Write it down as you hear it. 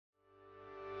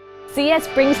CES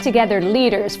brings together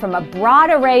leaders from a broad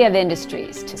array of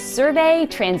industries to survey,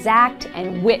 transact,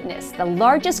 and witness the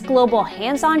largest global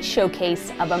hands-on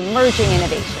showcase of emerging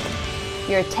innovation. If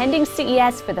you're attending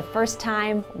CES for the first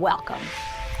time, welcome.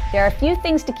 There are a few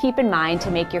things to keep in mind to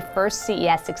make your first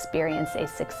CES experience a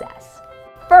success.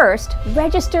 First,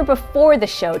 register before the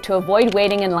show to avoid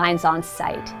waiting in lines on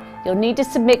site. You'll need to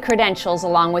submit credentials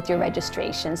along with your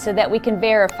registration so that we can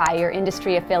verify your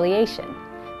industry affiliation.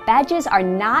 Badges are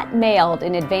not mailed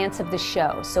in advance of the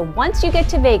show, so once you get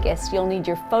to Vegas, you'll need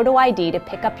your photo ID to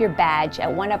pick up your badge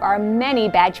at one of our many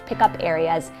badge pickup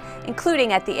areas,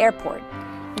 including at the airport.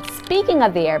 And speaking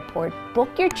of the airport,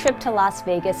 book your trip to Las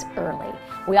Vegas early.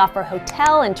 We offer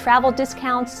hotel and travel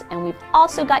discounts, and we've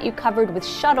also got you covered with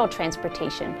shuttle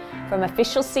transportation from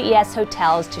official CES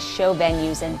hotels to show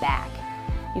venues and back.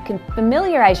 You can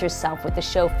familiarize yourself with the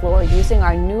show floor using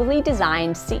our newly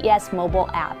designed CES mobile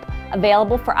app,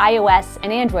 available for iOS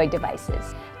and Android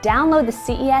devices. Download the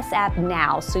CES app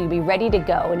now so you'll be ready to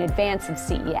go in advance of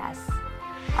CES.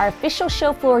 Our official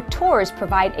show floor tours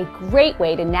provide a great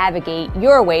way to navigate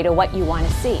your way to what you want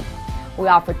to see. We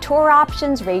offer tour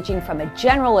options ranging from a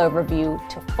general overview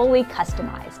to fully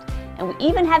customized. And we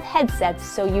even have headsets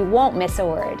so you won't miss a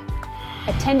word.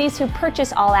 Attendees who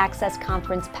purchase All Access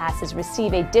Conference Passes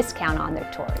receive a discount on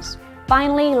their tours.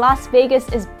 Finally, Las Vegas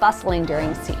is bustling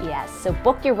during CES, so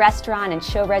book your restaurant and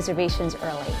show reservations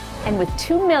early. And with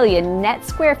 2 million net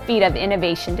square feet of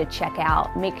innovation to check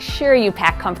out, make sure you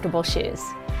pack comfortable shoes.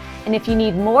 And if you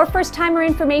need more first-timer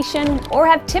information or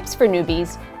have tips for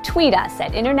newbies, tweet us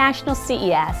at International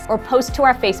CES or post to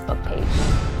our Facebook page.